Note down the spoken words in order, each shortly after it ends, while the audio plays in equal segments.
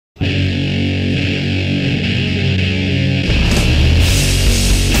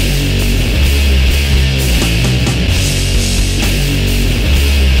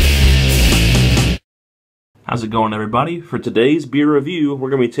How's it going, everybody? For today's beer review, we're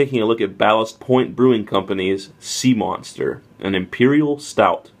going to be taking a look at Ballast Point Brewing Company's Sea Monster, an Imperial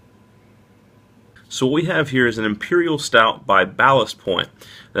Stout. So what we have here is an Imperial Stout by Ballast Point.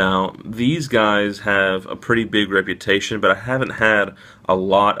 Now, these guys have a pretty big reputation, but I haven't had a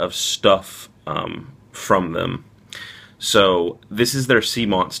lot of stuff from them. So this is their Sea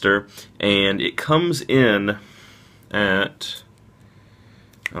Monster, and it comes in at...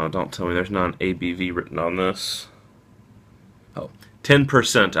 Oh, don't tell me there's not an ABV written on this. Oh,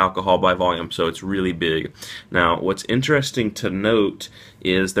 10% alcohol by volume, so it's really big. Now, what's interesting to note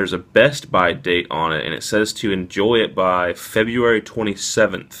is there's a best by date on it, and it says to enjoy it by February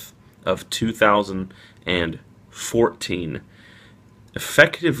 27th of 2014.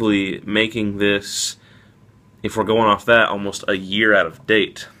 Effectively making this, if we're going off that, almost a year out of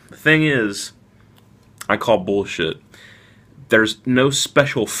date. The thing is, I call bullshit. There's no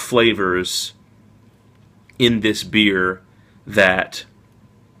special flavors in this beer that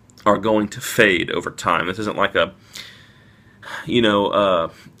are going to fade over time. This isn't like a,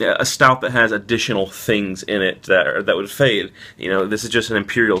 a stout that has additional things in it that would fade. This is just an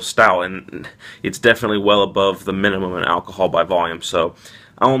Imperial Stout, and it's definitely well above the minimum in alcohol by volume. So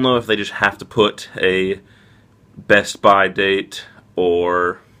I don't know if they just have to put a best by date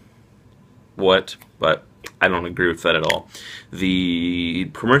or what, but I don't agree with that at all. The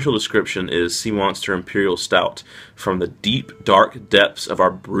commercial description is Sea Monster Imperial Stout. From the deep, dark depths of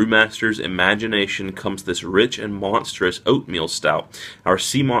our brewmaster's imagination comes this rich and monstrous oatmeal stout. Our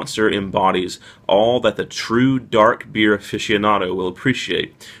Sea Monster embodies all that the true dark beer aficionado will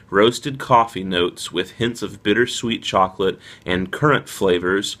appreciate. Roasted coffee notes with hints of bittersweet chocolate and currant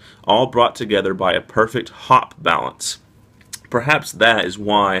flavors, all brought together by a perfect hop balance. Perhaps that is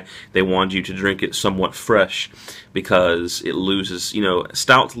why they wanted you to drink it somewhat fresh, because it loses,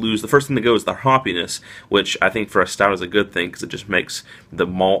 stouts lose, the first thing that goes is the hoppiness, which I think for a stout is a good thing, because it just makes the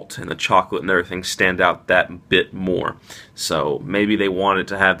malt and the chocolate and everything stand out that bit more. So maybe they wanted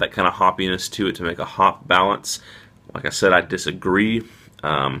to have that kind of hoppiness to it to make a hop balance. Like I said, I disagree.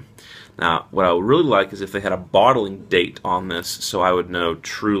 Now, what I would really like is if they had a bottling date on this, so I would know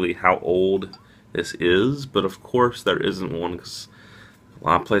truly how old this is, but of course there isn't one, because a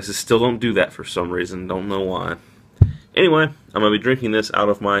lot of places still don't do that for some reason. Don't know why. Anyway, I'm going to be drinking this out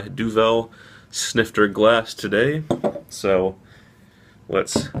of my Duvel snifter glass today, so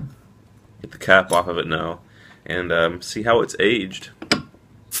let's get the cap off of it now and see how it's aged.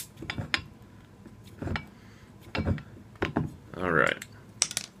 Alright.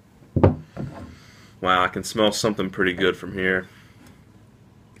 Wow, I can smell something pretty good from here.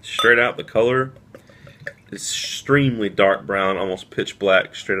 Straight out, the color is extremely dark brown, almost pitch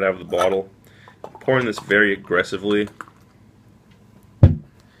black, straight out of the bottle. Pouring this very aggressively.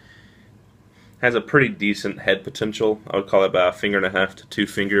 Has a pretty decent head potential. I would call it about 1.5 to 2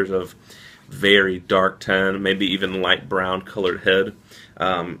 fingers of very dark tan, maybe even light brown colored head.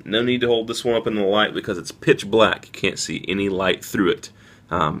 No need to hold this one up in the light because it's pitch black. You can't see any light through it.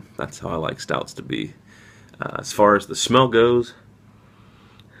 That's how I like stouts to be. As far as the smell goes,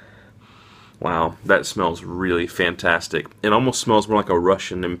 wow, that smells really fantastic. It almost smells more like a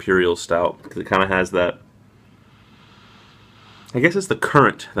Russian Imperial Stout, because it kind of has that, I guess it's the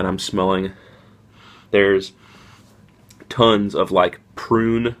currant that I'm smelling. There's tons of like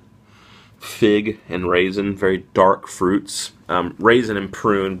prune, fig, and raisin, very dark fruits. Raisin and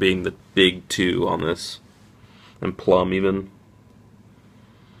prune being the big two on this, and plum even.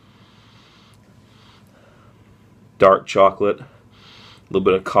 Dark chocolate, a little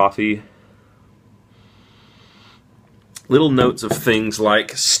bit of coffee. Little notes of things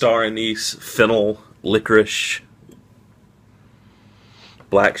like star anise, fennel, licorice,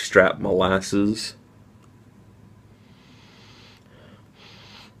 blackstrap molasses.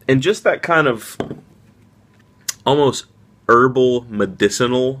 And just that kind of almost herbal,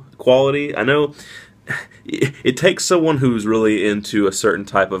 medicinal quality. I know it takes someone who's really into a certain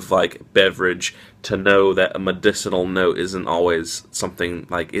type of like beverage to know that a medicinal note isn't always something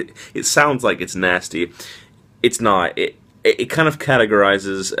like it. It sounds like it's nasty. It's not. It kind of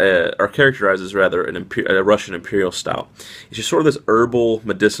categorizes, or characterizes rather, a Russian Imperial Stout. It's just sort of this herbal,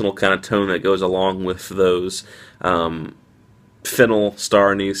 medicinal kind of tone that goes along with those fennel,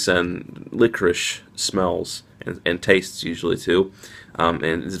 star anise, and licorice smells and tastes usually too. And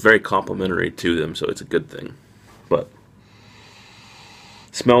it's very complementary to them, so it's a good thing. But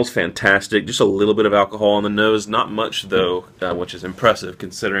smells fantastic. Just a little bit of alcohol on the nose, not much though, which is impressive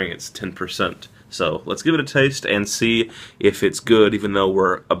considering it's 10%. So let's give it a taste and see if it's good, even though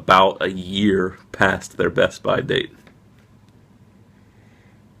we're about a year past their best by date.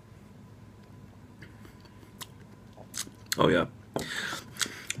 Oh yeah,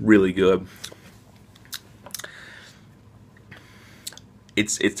 really good.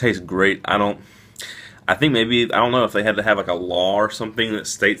 It tastes great. I think maybe, I don't know if they had to have like a law or something that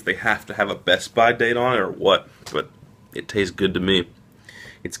states they have to have a best by date on it or what, but it tastes good to me.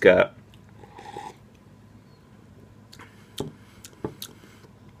 It's got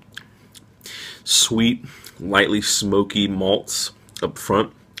sweet, lightly smoky malts up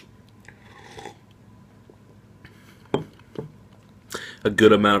front. A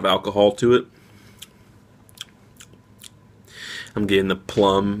good amount of alcohol to it. I'm getting the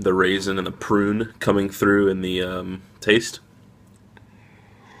plum, the raisin, and the prune coming through in the taste.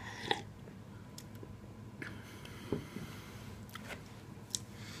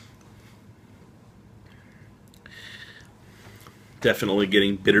 Definitely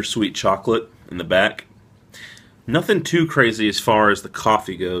getting bittersweet chocolate in the back. Nothing too crazy as far as the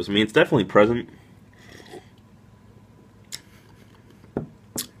coffee goes. I mean, it's definitely present.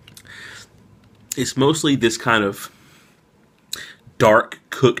 It's mostly this kind of dark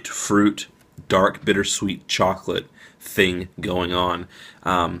cooked fruit, dark bittersweet chocolate thing going on,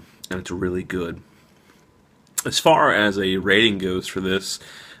 and it's really good. As far as a rating goes for this,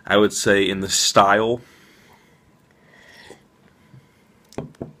 I would say in the style,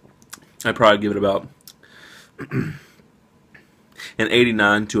 I'd probably give it about an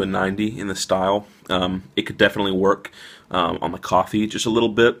 89 to a 90 in the style. It could definitely work on the coffee just a little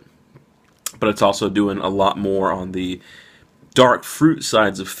bit, but it's also doing a lot more on the dark fruit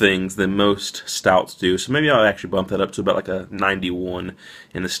sides of things than most stouts do. So maybe I'll actually bump that up to about like a 91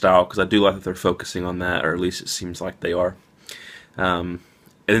 in the style, because I do like that they're focusing on that, or at least it seems like they are. And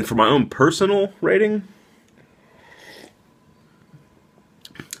then for my own personal rating,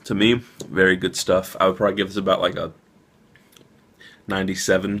 to me, very good stuff. I would probably give this about like a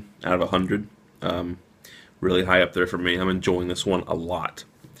 97 out of 100. Really high up there for me. I'm enjoying this one a lot.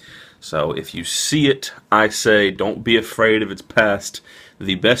 So if you see it, I say don't be afraid if it's past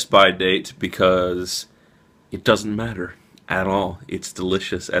the best by date, because it doesn't matter at all. It's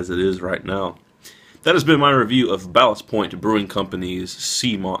delicious as it is right now. That has been my review of Ballast Point Brewing Company's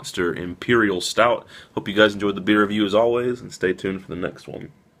Sea Monster Imperial Stout. Hope you guys enjoyed the beer review as always, and stay tuned for the next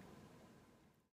one.